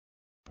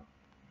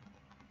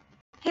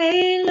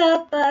Hey,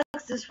 love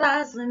bugs, it's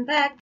Roslynn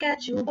back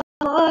at you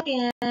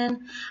again.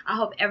 I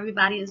hope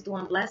everybody is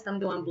doing blessed. I'm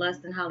doing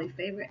blessed and highly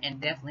favored, and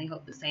definitely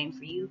hope the same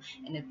for you.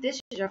 And if this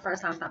is your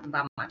first time stopping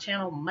by my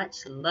channel,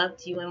 much love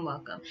to you and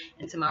welcome.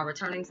 And to my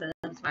returning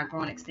subs, my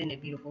growing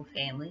extended beautiful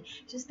family,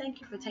 just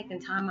thank you for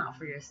taking time out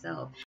for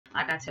yourself.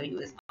 Like I tell you,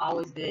 it's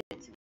always good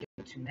to be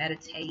able to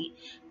meditate,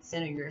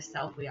 center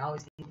yourself. We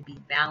always need to be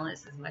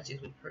balanced as much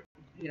as we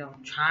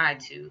try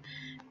to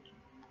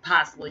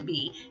possibly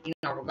be,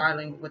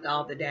 regarding with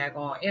all the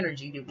daggone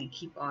energy that we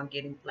keep on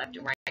getting left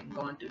and right and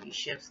going through these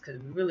shifts, because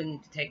we really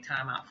need to take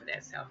time out for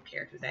that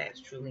self-care, because that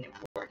is truly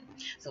important.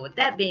 So with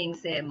that being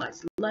said, much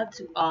love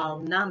to all.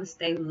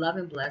 Namaste, love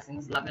and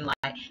blessings, love and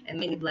light, and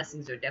many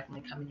blessings are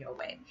definitely coming your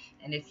way.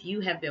 And if you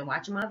have been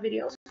watching my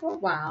videos for a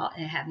while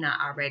and have not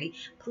already,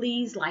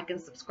 please like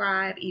and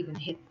subscribe, even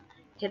hit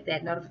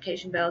that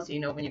notification bell so you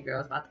know when your girl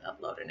is about to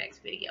upload her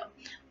next video.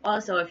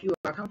 Also, if you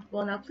are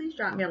comfortable enough, please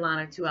drop me a line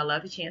or two. I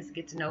love the chance to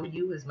get to know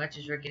you as much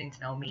as you're getting to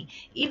know me,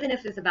 even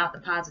if it's about the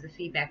positive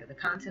feedback of the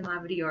content of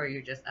my video, or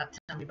you're just up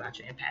telling me about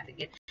your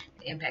empathic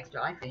impacts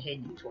your life and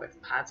heading you towards a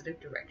positive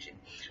direction.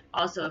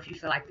 Also, if you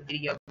feel like the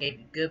video gave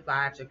you good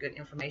vibes or good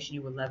information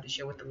you would love to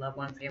share with a loved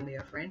one, family,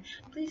 or friend,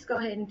 please go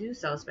ahead and do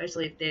so,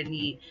 especially if they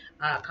need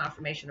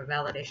confirmation or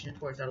validation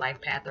towards their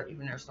life path or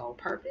even their soul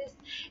purpose.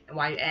 And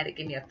while you're at it,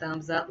 give me a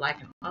thumbs up, like,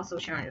 and also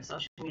share on your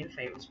social media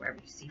favorites wherever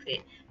you see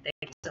fit. Thank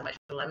you so much for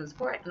the love and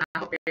support, and I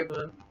hope you're able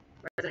to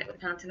resonate with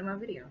the content of my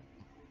video.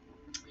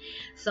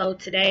 So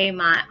today,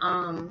 my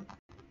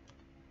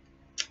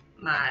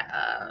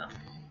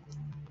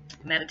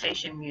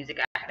meditation music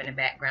I have in the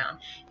background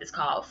is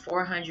called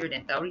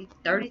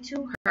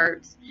 432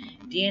 Hertz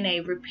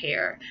DNA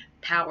Repair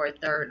Power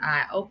Third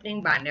Eye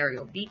Opening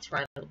Binaural Beats,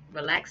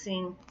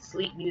 relaxing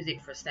sleep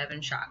music for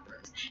 7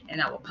 chakras.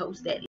 And I will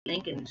post that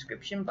link in the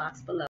description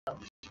box below.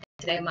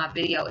 Today my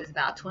video is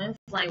about Twin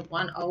Flame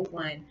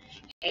 101,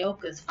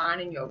 Heyoka's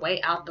Finding Your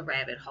Way Out the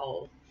Rabbit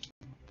Hole.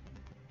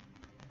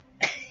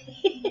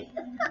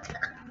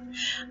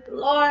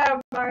 Lord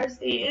have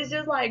mercy. It's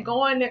just like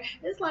going there.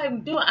 It's like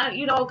doing,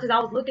 because I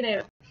was looking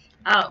at,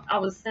 I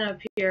was sitting up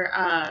here,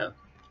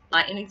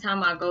 like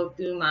anytime I go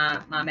through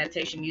my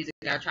meditation music,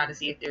 I try to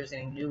see if there's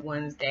any new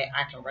ones that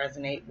I can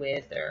resonate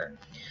with, or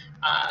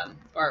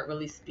it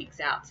really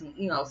sticks out to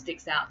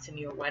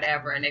me or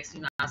whatever. And next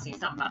thing you know, I see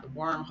something about the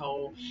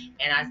wormhole,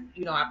 and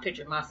I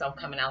pictured myself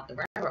coming out the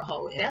rabbit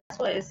hole. And that's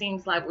what it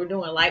seems like we're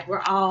doing. Like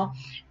we're all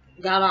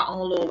got our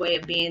own little way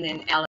of being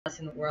in Alice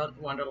in the World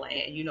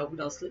Wonderland. We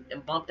don't slip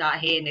and bumped our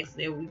head. Next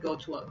day we go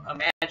to a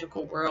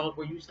magical world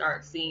where you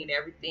start seeing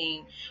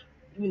everything,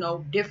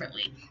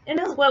 differently. And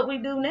that's what we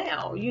do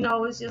now.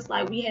 It's just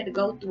like we had to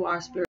go through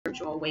our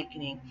spiritual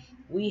awakening.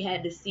 We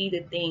had to see the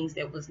things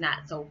that was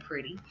not so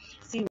pretty,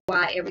 see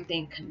why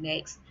everything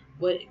connects,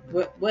 what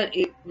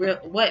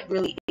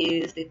really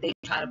is that they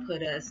try to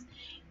put us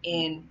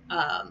in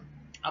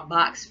a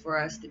box for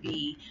us to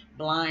be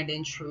blind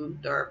in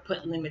truth, or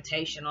put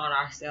limitation on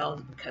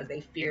ourselves because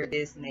they fear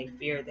this and they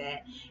fear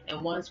that.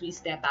 And once we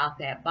step out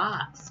that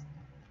box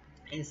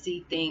and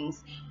see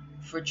things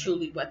for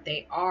truly what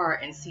they are,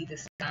 and see the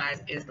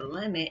skies is the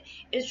limit,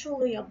 it's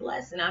truly a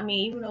blessing. I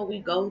mean, even though we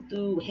go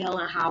through hell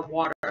and high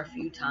water a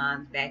few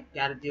times back,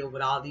 got to deal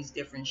with all these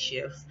different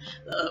shifts,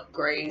 the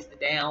upgrades, the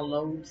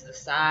downloads, the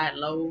side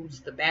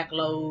loads, the back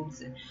loads,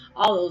 and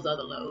all those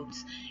other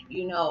loads,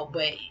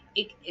 but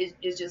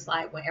it's just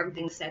like when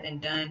everything's said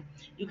and done,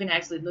 you can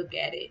actually look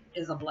at it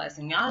as a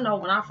blessing. Y'all know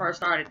when I first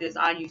started this,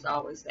 I used to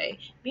always say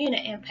being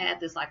an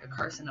empath is like a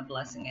curse and a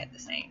blessing at the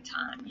same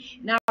time.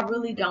 Now I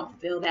really don't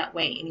feel that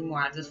way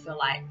anymore. I just feel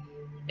like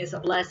it's a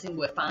blessing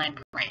with fine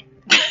print.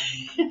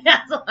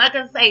 That's all I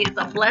can say. It's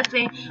a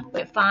blessing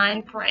with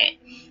fine print.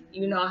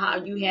 You know how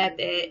you have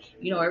that,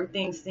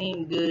 everything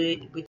seemed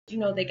good, but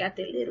they got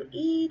that little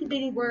itty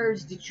bitty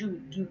words that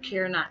you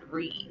care not to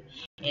read.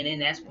 And then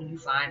that's when you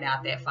find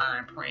out that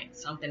fine print.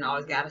 Something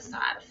always got a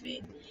side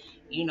effect.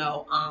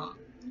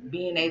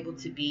 Being able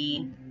to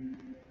be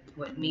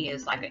with me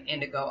is like an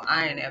indigo,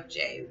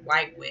 INFJ,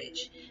 white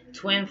witch,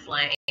 twin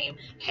flame,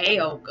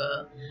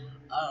 Heyoka,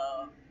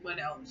 what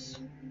else?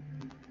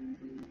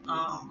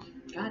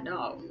 God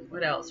dog,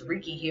 what else?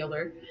 Reiki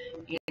healer,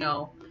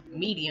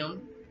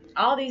 medium.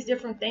 All these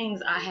different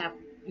things I have,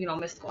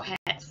 mystical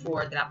hats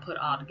for that I put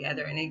all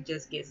together, and it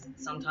just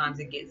sometimes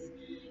it gets,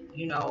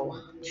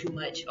 too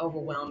much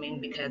overwhelming,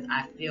 because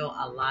I feel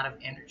a lot of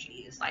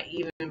energy. It's like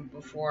even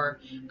before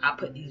I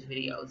put these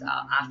videos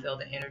out, I feel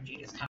the energy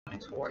that's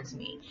coming towards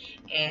me.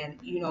 And,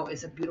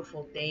 it's a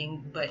beautiful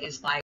thing, but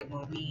it's like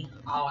when we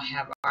all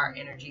have our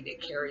energy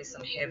that carries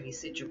some heavy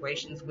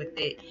situations with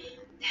it,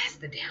 that's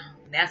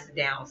the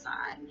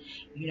downside,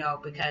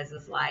 because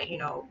it's like,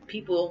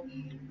 people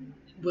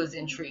was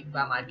intrigued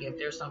by my gift.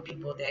 There's some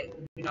people that,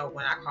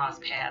 when I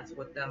crossed paths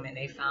with them and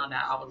they found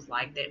out I was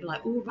like that,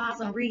 like, ooh,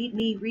 Roslynn, read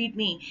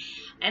me.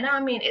 And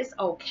I mean, it's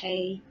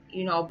okay,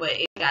 but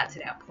it got to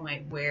that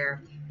point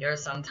where there are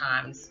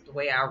sometimes the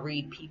way I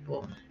read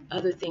people,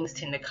 other things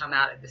tend to come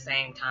out at the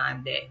same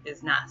time that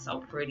is not so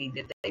pretty,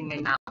 that they may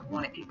not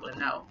want people to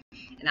know.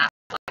 And I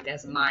feel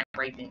that's mind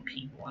raping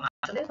people. And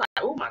I said, it's like,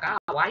 oh my God,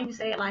 why you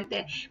say it like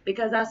that?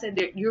 Because I said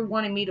that you're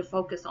wanting me to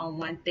focus on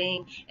one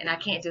thing, and I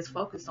can't just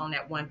focus on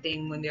that one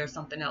thing when there's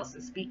something else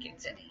that's speaking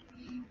to me.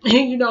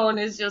 And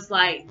it's just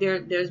like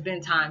there's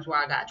been times where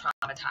I got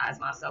traumatized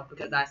myself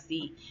because I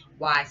see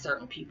why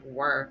certain people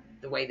were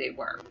the way they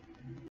were.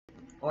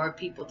 Or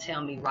people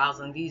tell me,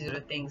 Roslynn, these are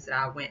the things that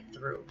I went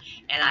through,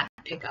 and I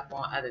pick up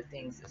on other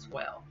things as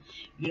well.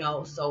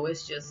 So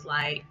it's just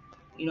like,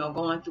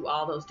 going through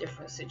all those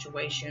different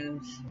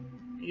situations,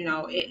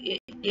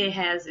 it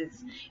has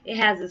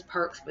its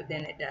perks, but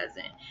then it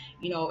doesn't.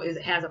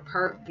 It has a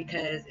perk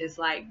because it's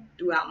like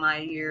throughout my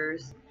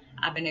years,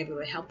 I've been able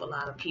to help a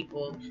lot of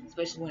people,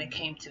 especially when it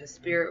came to the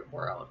spirit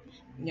world.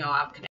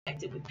 I've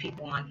connected with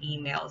people on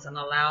emails and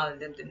allowed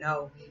them to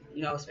know,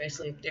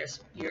 especially if their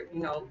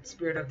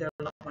spirit of their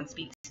loved one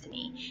speaks to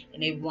me,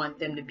 and they want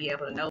them to be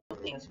able to know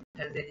things,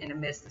 because in the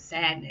midst of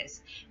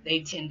sadness, they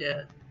tend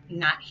to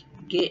not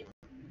get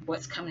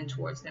what's coming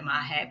towards them.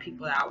 I had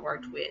people that I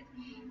worked with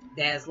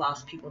that has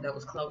lost people that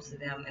was close to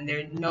them, and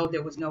there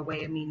was no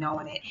way of me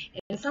knowing it.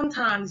 And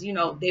sometimes,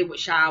 they would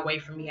shy away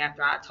from me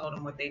after I told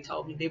them what they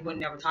told me. They would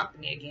never talk to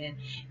me again.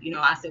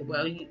 I said,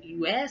 well,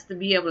 you asked to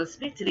be able to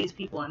speak to these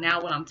people, and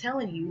now what I'm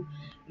telling you,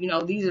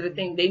 these are the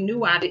things they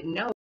knew I didn't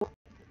know,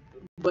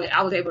 but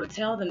I was able to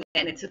tell them that,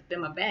 and it took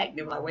them aback.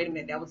 They were like, wait a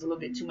minute, that was a little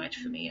bit too much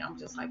for me. I'm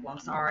just like, well, I'm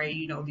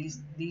sorry,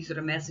 these are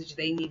the messages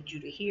they need you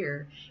to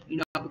hear,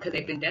 because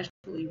they've been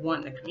desperately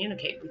wanting to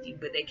communicate with you,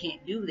 but they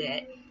can't do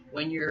that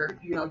when you're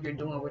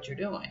doing what you're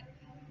doing.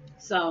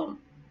 So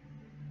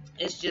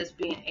it's just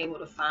being able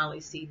to finally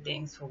see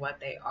things for what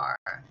they are,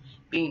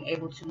 being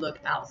able to look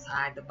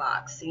outside the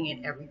box,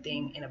 seeing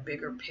everything in a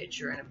bigger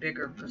picture, in a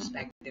bigger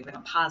perspective, in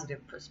a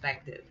positive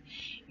perspective.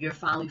 You're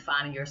finally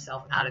finding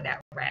yourself out of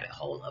that rabbit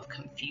hole of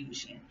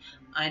confusion,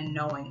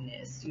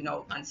 unknowingness,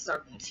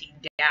 uncertainty,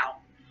 doubt,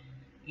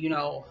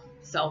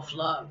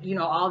 self-love,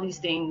 all these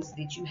things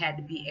that you had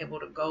to be able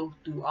to go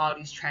through, all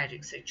these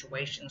tragic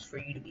situations for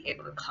you to be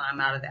able to climb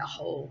out of that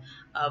hole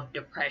of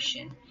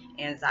depression,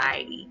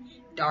 anxiety,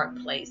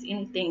 dark place,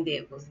 anything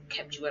that was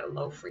kept you at a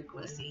low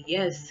frequency.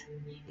 Yes,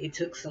 it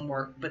took some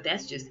work, but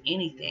that's just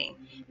anything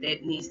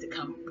that needs to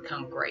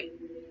become great,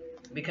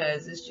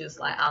 because it's just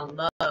like, I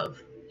love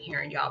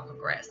hearing y'all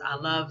progress. I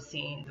love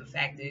seeing the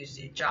fact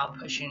that y'all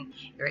pushing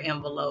your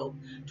envelope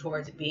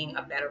towards being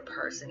a better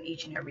person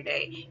each and every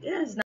day. It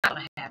is not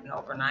going to happen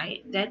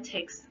overnight. That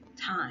takes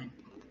time.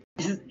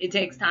 It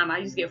takes time. I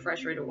just get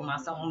frustrated with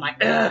myself. I'm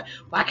like,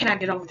 why can't I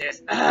get over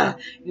this?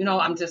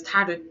 I'm just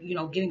tired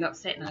of, getting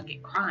upset, and I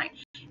get crying,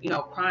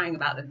 crying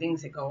about the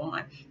things that go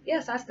on.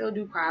 Yes, I still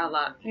do cry a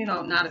lot,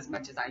 not as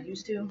much as I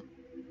used to.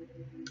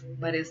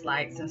 But it's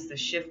like, since the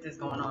shift is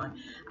going on,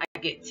 I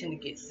tend to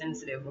get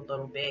sensitive a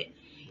little bit.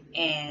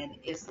 And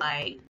it's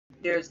like,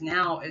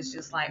 it's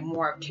just like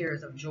more of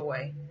tears of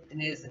joy than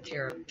it is the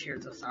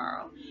tears of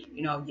sorrow.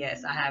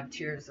 Yes, I have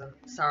tears of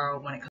sorrow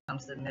when it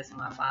comes to missing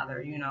my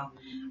father,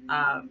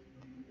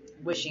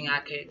 wishing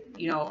I could,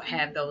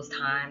 have those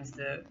times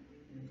to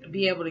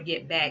be able to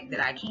get back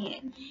that I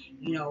can't,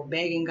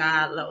 begging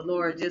God,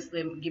 Lord, just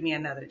give me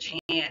another chance.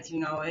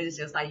 It's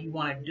just like you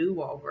want to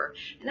do over.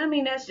 And I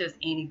mean, that's just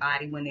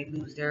anybody when they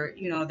lose their,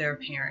 their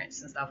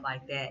parents and stuff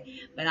like that.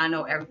 But I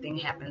know everything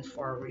happens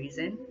for a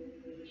reason.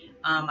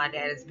 My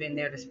dad has been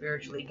there to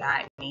spiritually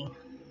guide me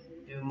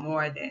through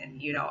more than,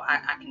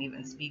 I can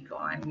even speak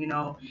on,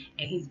 and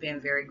he's been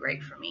very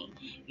great for me,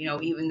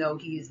 even though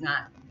he's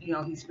not,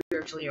 he's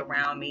spiritually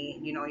around me,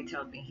 he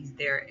tells me he's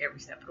there every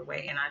step of the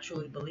way, and I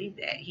truly believe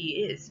that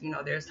he is.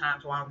 There's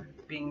times where I'm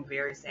being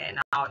very sad, and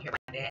I'll hear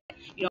my dad,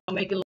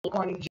 making little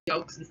corny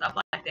jokes and stuff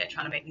like that,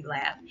 trying to make me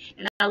laugh,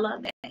 and I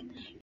love that,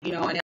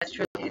 and that's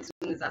true. As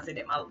soon as I said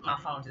that, my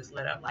phone just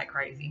lit up like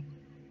crazy.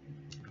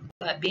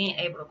 But being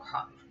able to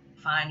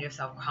find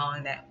yourself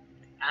crawling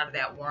out of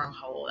that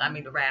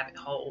the rabbit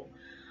hole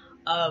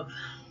of,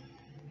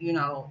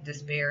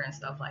 despair and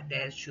stuff like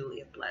that is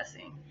truly a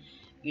blessing.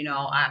 If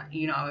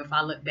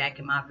I look back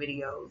at my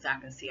videos, I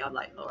can see, I'm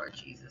like, Lord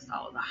Jesus,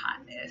 that was a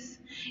hot mess.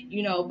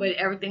 But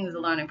everything is a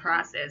learning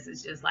process.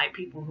 It's just like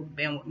people who've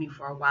been with me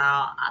for a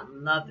while. I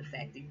love the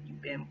fact that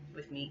you've been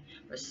with me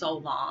for so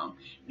long.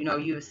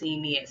 You've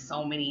seen me at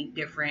so many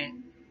different,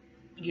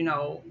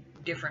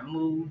 different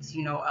moods,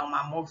 on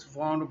my most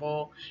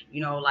vulnerable,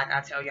 like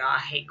I tell y'all, I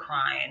hate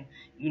crying,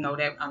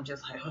 that I'm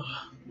just like, oh,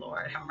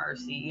 Lord have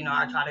mercy.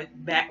 I try to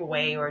back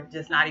away or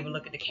just not even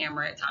look at the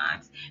camera at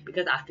times,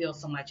 because I feel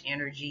so much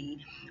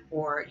energy,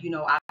 or,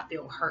 I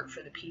feel hurt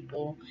for the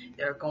people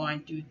that are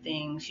going through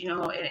things,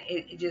 and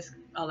it just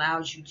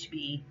allows you to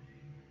be,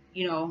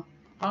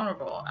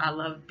 vulnerable. I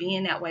love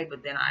being that way,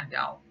 but then I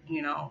don't,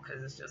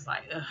 because it's just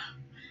like, ugh.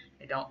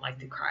 I don't like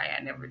to cry.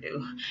 I never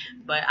do.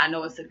 But I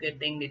know it's a good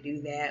thing to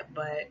do that.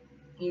 But,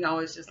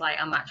 It's just like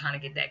I'm not trying to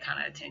get that kind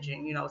of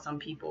attention. Some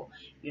people,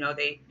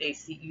 they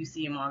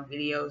see them on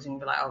videos and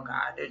be like, oh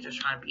God, they're just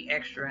trying to be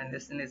extra and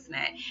this and this and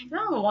that. And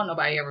I don't want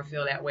nobody to ever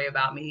feel that way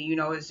about me.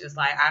 It's just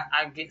like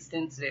I get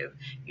sensitive.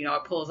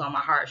 It pulls on my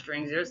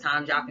heartstrings. There's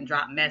times y'all can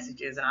drop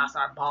messages and I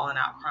start bawling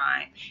out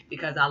crying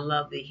because I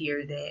love to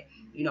hear that,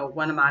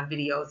 one of my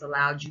videos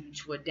allowed you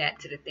to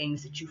adapt to the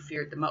things that you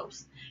feared the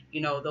most.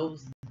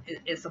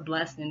 It's a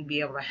blessing to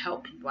be able to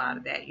help people out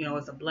of that.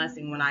 It's a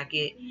blessing when I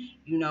get,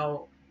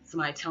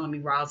 somebody telling me,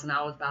 Roslynn,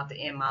 I was about to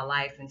end my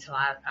life until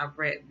I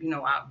read,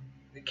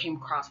 I came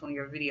across one of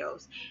your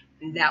videos.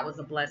 And that was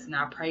a blessing.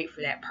 I prayed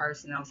for that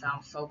person.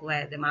 I'm so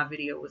glad that my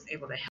video was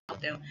able to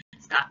help them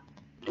stop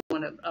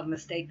doing a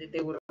mistake that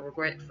they would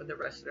regret for the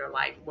rest of their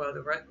life, well,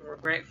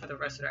 regret for the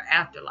rest of their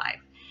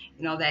afterlife.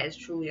 That is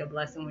truly a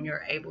blessing when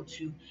you're able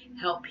to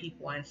help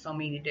people in so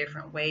many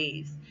different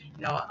ways,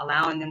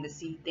 allowing them to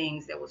see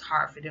things that was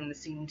hard for them to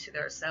see into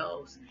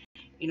themselves.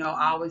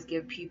 I always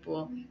give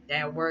people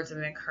that words of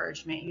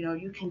encouragement.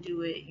 You can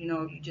do it.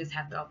 You just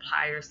have to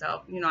apply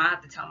yourself. I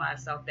have to tell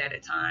myself that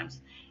at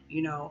times,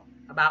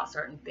 about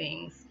certain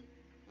things.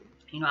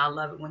 I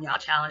love it when y'all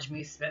challenge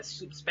me,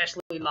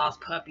 especially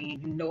Lost Puppy.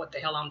 You know what the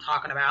hell I'm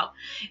talking about.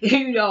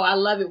 I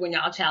love it when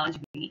y'all challenge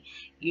me.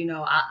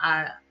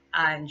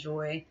 I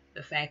enjoy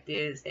the fact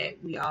is that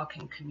we all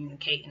can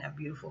communicate in a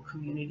beautiful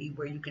community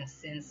where you can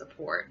send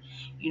support.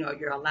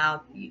 You're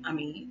allowed,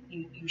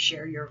 you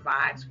share your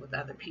vibes with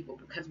other people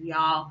because we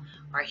all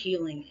are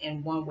healing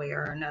in one way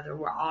or another.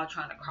 We're all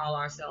trying to crawl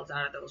ourselves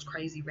out of those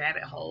crazy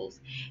rabbit holes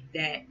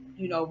that,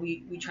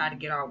 we try to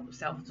get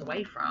ourselves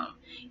away from.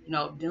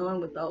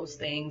 Dealing with those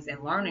things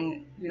and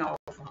learning,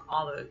 from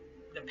all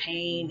the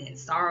pain and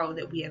sorrow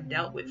that we have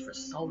dealt with for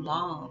so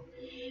long.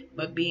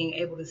 But being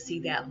able to see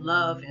that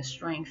love and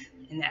strength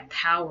and that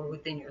power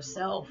within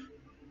yourself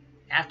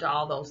after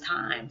all those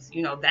times,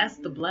 that's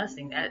the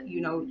blessing that,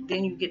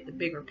 then you get the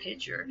bigger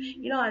picture.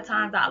 At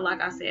times,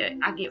 like I said,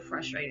 I get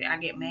frustrated. I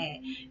get mad.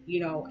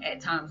 At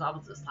times I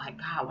was just like,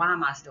 God, why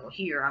am I still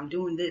here? I'm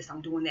doing this,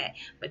 I'm doing that.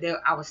 But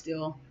there, I was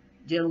still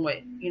dealing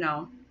with,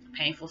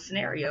 painful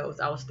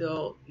scenarios. I was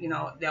still,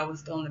 that was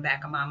still in the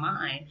back of my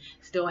mind,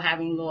 still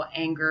having a little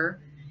anger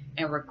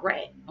and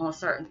regret on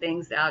certain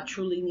things that I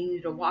truly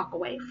needed to walk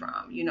away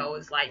from.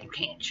 It's like you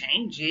can't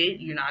change it.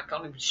 You're not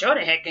going to sure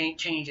the heck ain't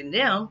changing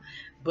them,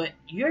 but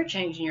you're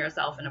changing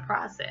yourself in the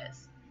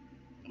process.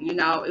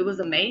 It was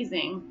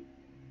amazing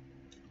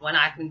when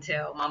I can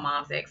tell my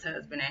mom's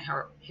ex-husband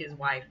and his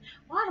wife,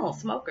 well, I don't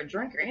smoke or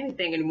drink or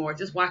anything anymore.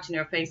 Just watching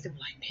their face, they're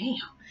like, damn.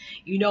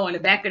 In the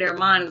back of their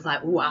mind, it was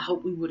like, oh, I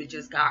hope we would have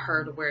just got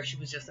her to where she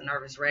was just a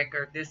nervous wreck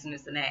or this and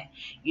this and that.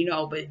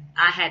 But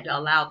I had to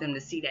allow them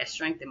to see that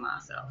strength in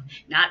myself.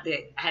 Not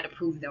that I had to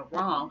prove them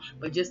wrong,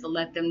 but just to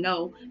let them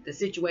know the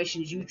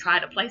situations you tried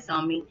to place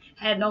on me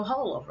had no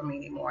hold over me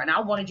anymore. And I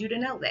wanted you to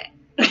know that.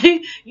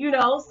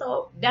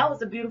 So that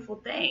was a beautiful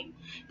thing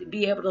to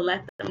be able to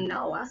let them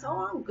know. I said,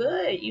 oh, I'm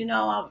good.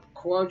 I'm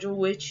cordial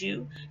with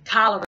you,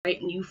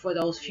 tolerating you for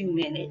those few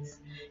minutes,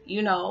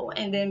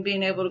 and then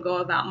being able to go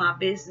about my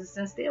business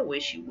and still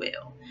wish you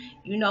well.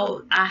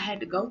 I had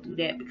to go through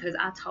that because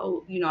I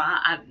told,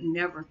 I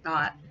never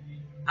thought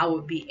I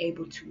would be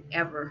able to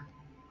ever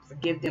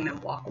forgive them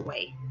and walk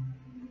away.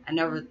 I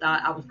never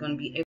thought I was going to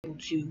be able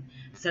to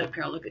sit up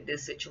here and look at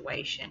this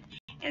situation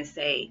and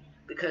say,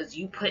 because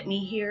you put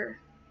me here,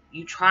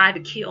 you tried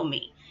to kill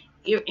me.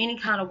 Any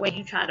kind of way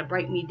you tried to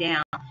break me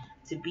down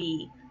to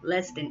be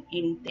less than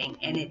anything,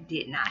 and it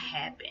did not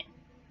happen.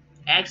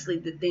 Actually,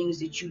 the things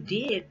that you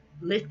did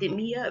lifted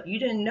me up. You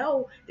didn't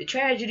know the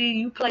tragedy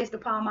you placed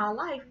upon my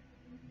life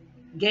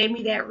gave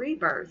me that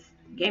rebirth,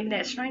 gave me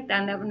that strength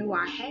I never knew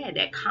I had,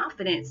 that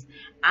confidence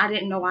I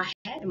didn't know I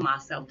had in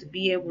myself to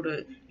be able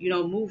to,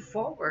 move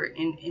forward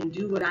and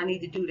do what I need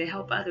to do to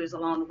help others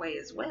along the way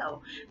as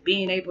well.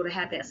 Being able to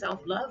have that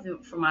self-love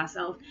for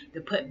myself,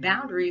 to put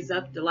boundaries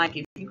up to, like,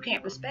 if you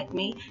can't respect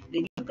me,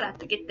 then you got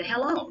to get the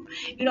hell on.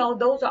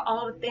 Those are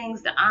all the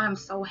things that I'm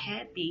so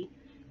happy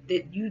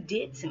that you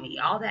did to me.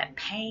 All that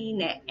pain,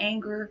 that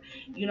anger,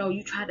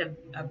 you try to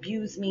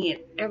abuse me in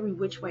every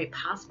which way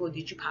possible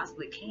that you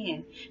possibly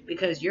can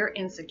because your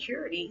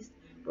insecurities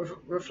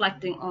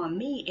reflecting on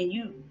me, and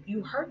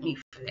you hurt me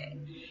for that.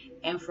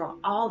 And from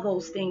all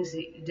those things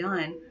that you've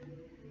done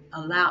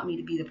allowed me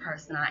to be the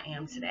person I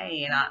am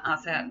today. And I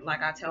said,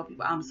 like I tell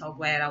people, I'm so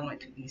glad I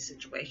went through these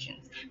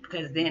situations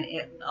because then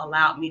it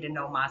allowed me to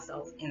know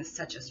myself in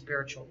such a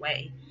spiritual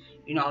way.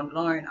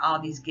 Learn all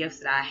these gifts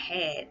that I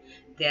had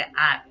that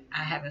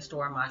I have in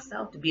store in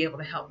myself to be able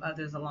to help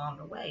others along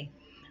the way.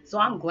 So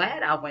I'm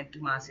glad I went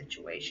through my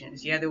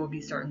situations. Yeah, there will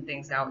be certain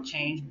things that I would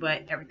change,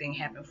 but everything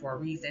happened for a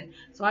reason.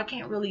 So I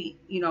can't really,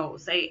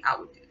 say I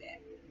would do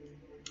that.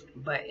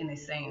 But in the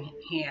same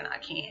hand, I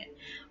can't.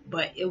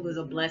 But it was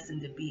a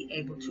blessing to be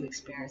able to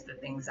experience the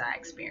things I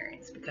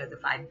experienced, because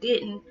if I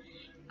didn't,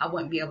 I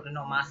wouldn't be able to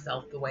know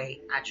myself the way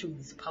I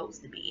truly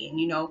supposed to be. And,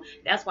 you know,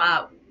 that's why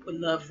I would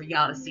love for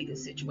y'all to see the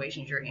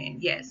situations you're in.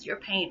 Yes, your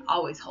pain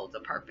always holds a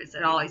purpose.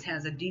 It always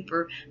has a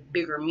deeper,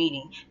 bigger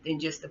meaning than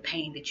just the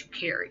pain that you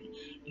carry.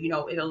 You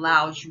know, it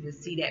allows you to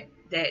see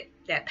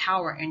that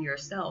power in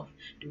yourself,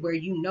 to where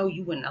you know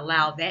you wouldn't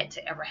allow that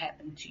to ever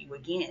happen to you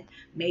again.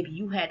 Maybe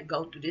you had to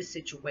go through this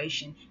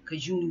situation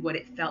because you knew what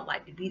it felt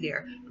like to be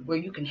there, where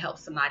you can help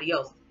somebody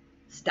else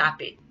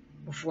stop it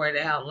before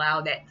they allow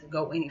that to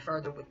go any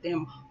further with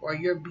them, or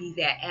you'll be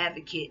that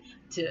advocate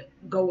to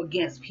go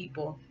against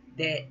people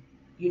that,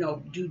 you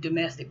know, do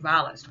domestic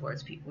violence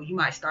towards people. You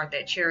might start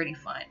that charity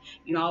fund.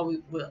 You know, I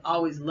would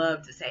always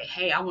love to say,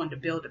 hey, I wanted to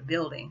build a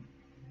building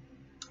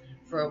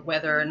for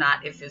whether or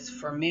not if it's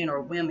for men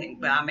or women,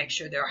 but I make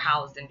sure they're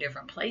housed in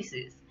different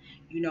places,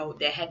 you know,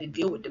 that had to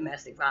deal with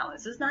domestic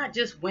violence. It's not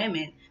just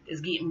women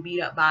that's getting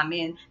beat up by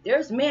men.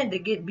 There's men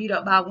that get beat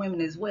up by women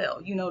as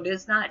well. You know,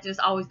 there's not just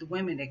always the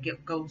women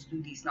that goes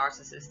through these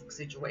narcissistic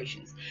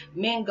situations.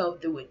 Men go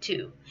through it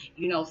too.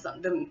 You know,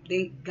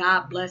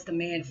 God bless the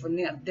man for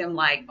them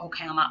like,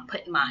 okay, I'm not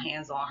putting my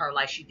hands on her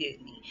like she did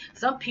me.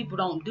 Some people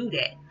don't do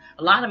that.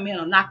 A lot of men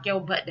will knock your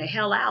butt the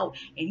hell out,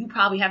 and you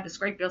probably have to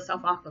scrape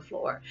yourself off the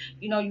floor.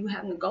 You know, you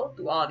having to go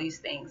through all these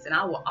things. And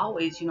I will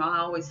always, you know, I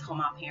always told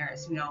my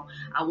parents, you know,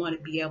 I want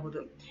to be able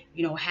to,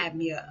 you know, have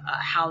me a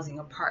housing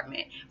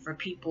apartment for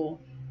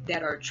people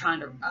that are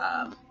trying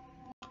to,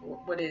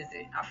 what is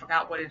it? I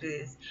forgot what it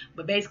is.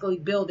 But basically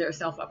build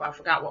themselves up. I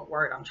forgot what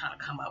word I'm trying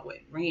to come up with.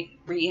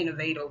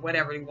 Re-innovate or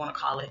whatever you want to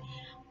call it.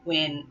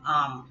 When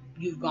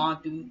you've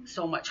gone through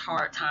so much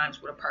hard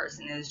times with a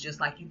person, and it's just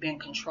like you've been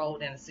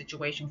controlled in a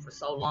situation for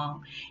so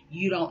long,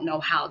 you don't know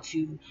how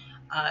to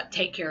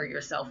take care of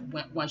yourself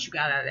once you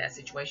got out of that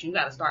situation. You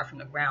got to start from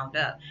the ground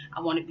up.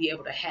 I want to be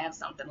able to have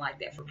something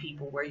like that for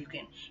people, where you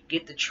can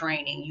get the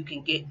training, you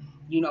can get,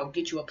 you know,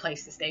 get you a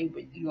place to stay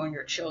with you and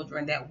your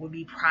children that will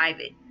be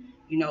private.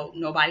 You know,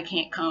 nobody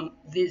can't come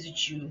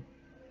visit you,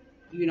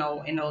 you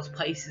know, in those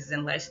places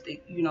unless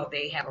they, you know,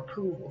 they have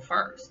approval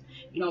first.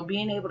 You know,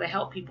 being able to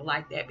help people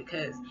like that,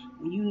 because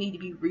when you need to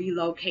be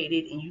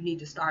relocated and you need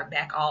to start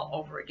back all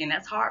over again,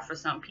 that's hard for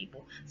some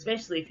people,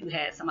 especially if you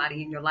had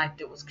somebody in your life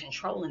that was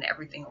controlling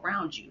everything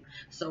around you.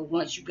 So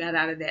once you got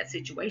out of that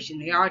situation,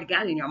 they already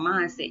got in your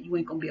mindset, you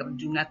ain't gonna be able to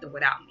do nothing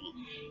without me.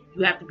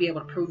 You have to be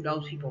able to prove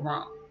those people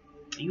wrong.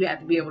 You have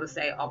to be able to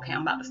say, okay,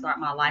 I'm about to start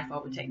my life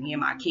over, take me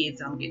and my kids,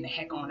 and I'm getting the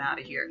heck on out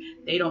of here.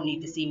 They don't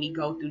need to see me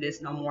go through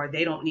this no more.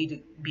 They don't need to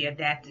be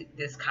adapted to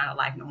this kind of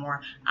life no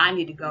more. I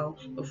need to go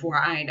before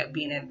I end up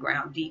being in the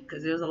ground deep,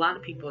 because there's a lot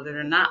of people that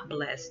are not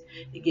blessed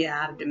to get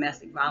out of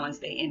domestic violence.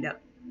 They end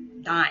up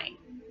dying.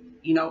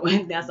 You know,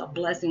 and that's a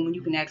blessing when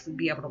you can actually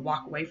be able to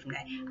walk away from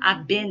that.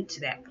 I've been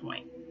to that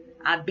point.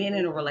 I've been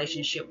in a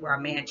relationship where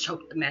a man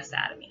choked the mess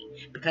out of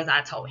me because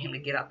I told him to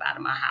get up out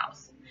of my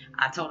house.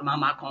 I told him I'm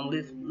not going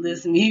to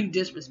listen to you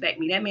disrespect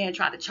me. That man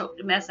tried to choke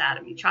the mess out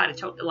of me, tried to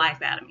choke the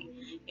life out of me.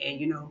 And,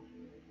 you know,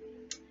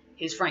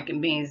 his Franken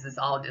beans is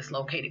all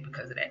dislocated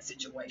because of that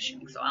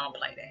situation. So I don't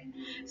play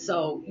that.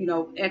 So, you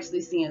know,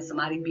 actually seeing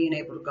somebody being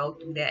able to go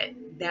through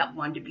I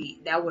wanted to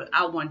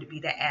be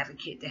that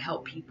advocate to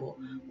help people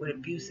with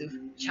abusive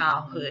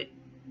childhood,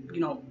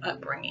 you know,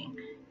 upbringing,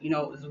 you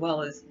know, as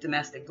well as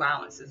domestic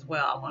violence as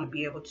well. I want to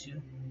be able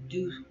to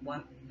do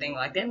one thing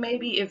like that.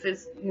 Maybe if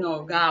it's, you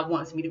know, God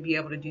wants me to be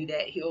able to do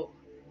that, he'll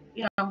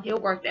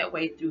work that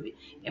way through it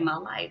in my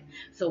life.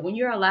 So when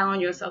you're allowing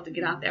yourself to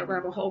get out that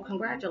rabbit hole,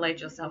 congratulate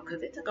yourself,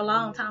 because it took a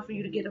long time for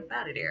you to get up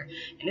out of there.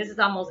 And this is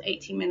almost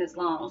 18 minutes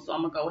long, so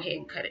I'm gonna go ahead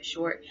and cut it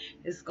short.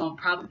 This is gonna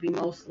probably be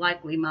most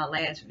likely my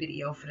last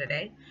video for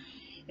today,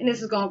 and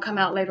this is gonna come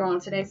out later on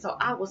today. So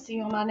I will see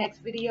you on my next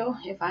video.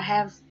 If I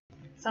have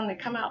something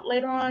to come out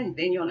later on,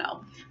 then you'll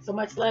know. So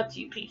much love to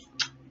you. Peace.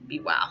 Be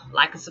well.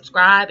 Like and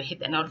subscribe and hit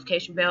that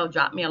notification bell.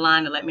 Drop me a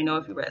line and let me know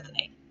if you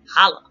resonate.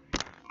 Holla.